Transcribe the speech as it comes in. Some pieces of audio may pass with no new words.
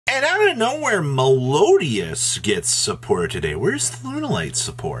And out of nowhere, Melodious gets support today. Where's the Lunalight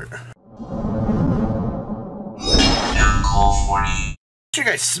support? Sure,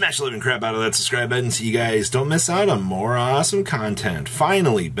 guys, smash the living crap out of that subscribe button so you guys don't miss out on more awesome content.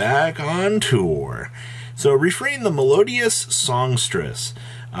 Finally, back on tour. So, refrain the Melodious Songstress.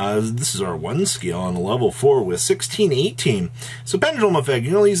 This is our 1 skill on a level 4 with 1618. So, Pendulum Effect. You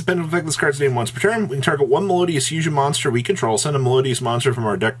can only use the Pendulum Effect this card's name once per turn. We can target 1 Melodious Fusion monster we control, send a Melodious monster from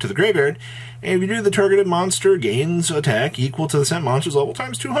our deck to the graveyard, and if you do, the targeted monster gains attack equal to the sent monster's level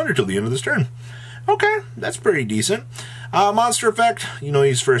times 200 till the end of this turn. Okay, that's pretty decent. Monster Effect, you know,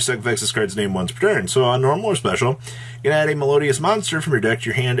 use first second effects this card's name once per turn. So on normal or special, you can add a Melodious monster from your deck to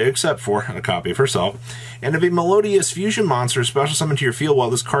your hand except for a copy of herself. And if a Melodious Fusion monster is special summoned to your field while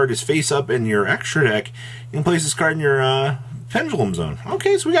this card is face up in your extra deck, you can place this card in your Pendulum Zone.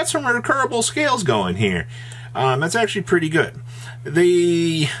 Okay, so we got some recurrable scales going here. That's actually pretty good.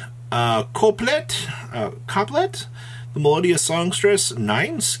 The Couplet, the Melodious Songstress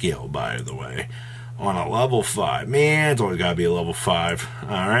 9 skill, by the way, on a level 5. Man, it's always got to be a level 5.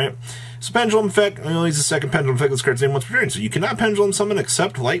 Alright. So, Pendulum Effect, we only use the second Pendulum Effect this card's name once per turn. So, you cannot Pendulum Summon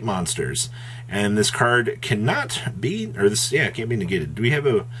except light monsters. And this card cannot be, or this, yeah, it can't be negated. Do we have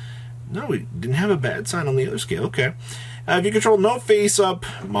a, no, we didn't have a bad sign on the other scale. Okay. If you control no face-up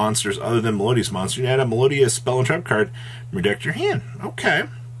monsters other than Melodious monsters, you can add a Melodious Spell and Trap card from your deck to your hand. Okay.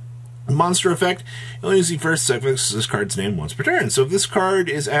 Monster Effect, you only use the first suffix this card's name once per turn. So if this card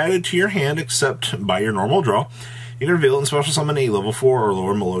is added to your hand except by your normal draw, you can reveal it and special summon a level 4 or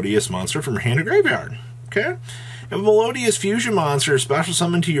lower Melodious monster from your hand or graveyard. Okay? If a Melodious Fusion monster is special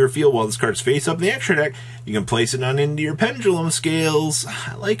summoned to your field while this card's face up in the extra deck, you can place it on into your Pendulum Scales.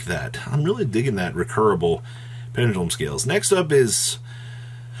 I like that. I'm really digging that recurrable Pendulum Scales. Next up is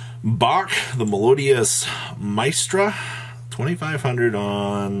Bach, the Melodious Maestra. 2,500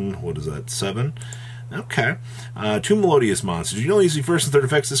 on, what is that, 7? Okay. 2 Melodious monsters. You can only use the first and third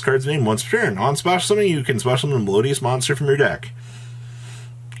effects this card's name once per turn. On special summon, you can special summon a Melodious monster from your deck.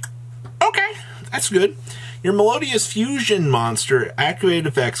 Okay, that's good. Your Melodious Fusion monster activated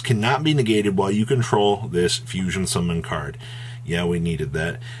effects cannot be negated while you control this Fusion Summon card. Yeah, we needed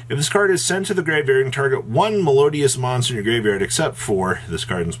that. If this card is sent to the graveyard, you can target 1 Melodious monster in your graveyard except for this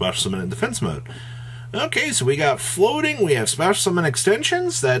card in special summon in defense mode. Okay, so we got floating, we have special summon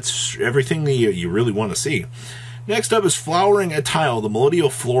extensions. That's everything that you really want to see. Next up is Flowering a Tile, the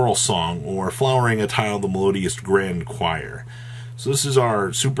Melodious Floral Song, or Flowering a Tile, the Melodious Grand Choir. So this is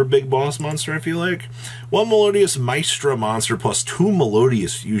our super big boss monster, I feel like. 1 Melodious Maestra monster plus 2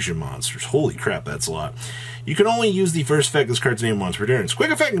 Melodious Fusion monsters. Holy crap, that's a lot. You can only use the first effect this card's name once per turn. Its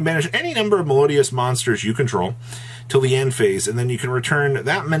quick effect can banish any number of Melodious monsters you control till the end phase, and then you can return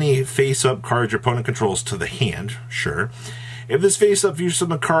that many face-up cards your opponent controls to the hand. Sure. If this face-up Fusion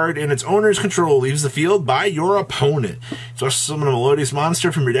Summon card in its owner's control leaves the field by your opponent, special summon a Melodious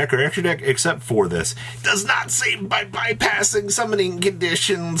monster from your deck or extra deck except for this. Does not save by bypassing summoning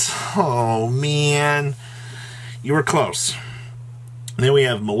conditions. Oh, man. You were close. And then we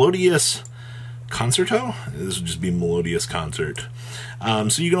have Melodious Concerto. This would just be Melodious Concert.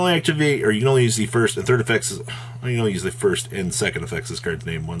 So you can only activate, or you can only use the first and third effects, or you can only use the first and second effects this card's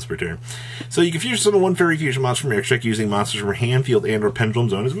name once per turn. So you can fusion summon 1 Fairy Fusion monster from your extra deck using monsters from your hand, field, and or Pendulum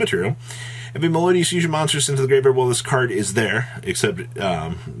Zone as material. If a Melodious Fusion monster is sent to the graveyard while this card is there, except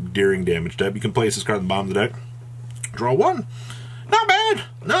during damage type, you can place this card on the bottom of the deck. Draw 1. Not bad.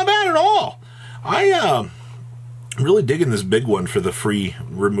 Not bad at all. I'm really digging this big one for the free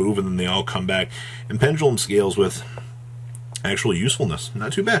remove, and then they all come back. And Pendulum Scales with actual usefulness.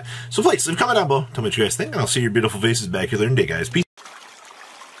 Not too bad. So please, leave a comment down below. Tell me what you guys think, and I'll see your beautiful faces back here later in the day, guys. Peace.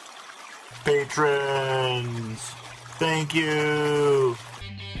 Patrons, thank you.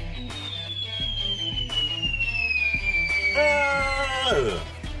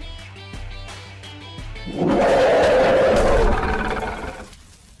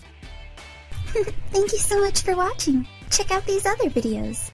 Thank you so much for watching. Check out these other videos.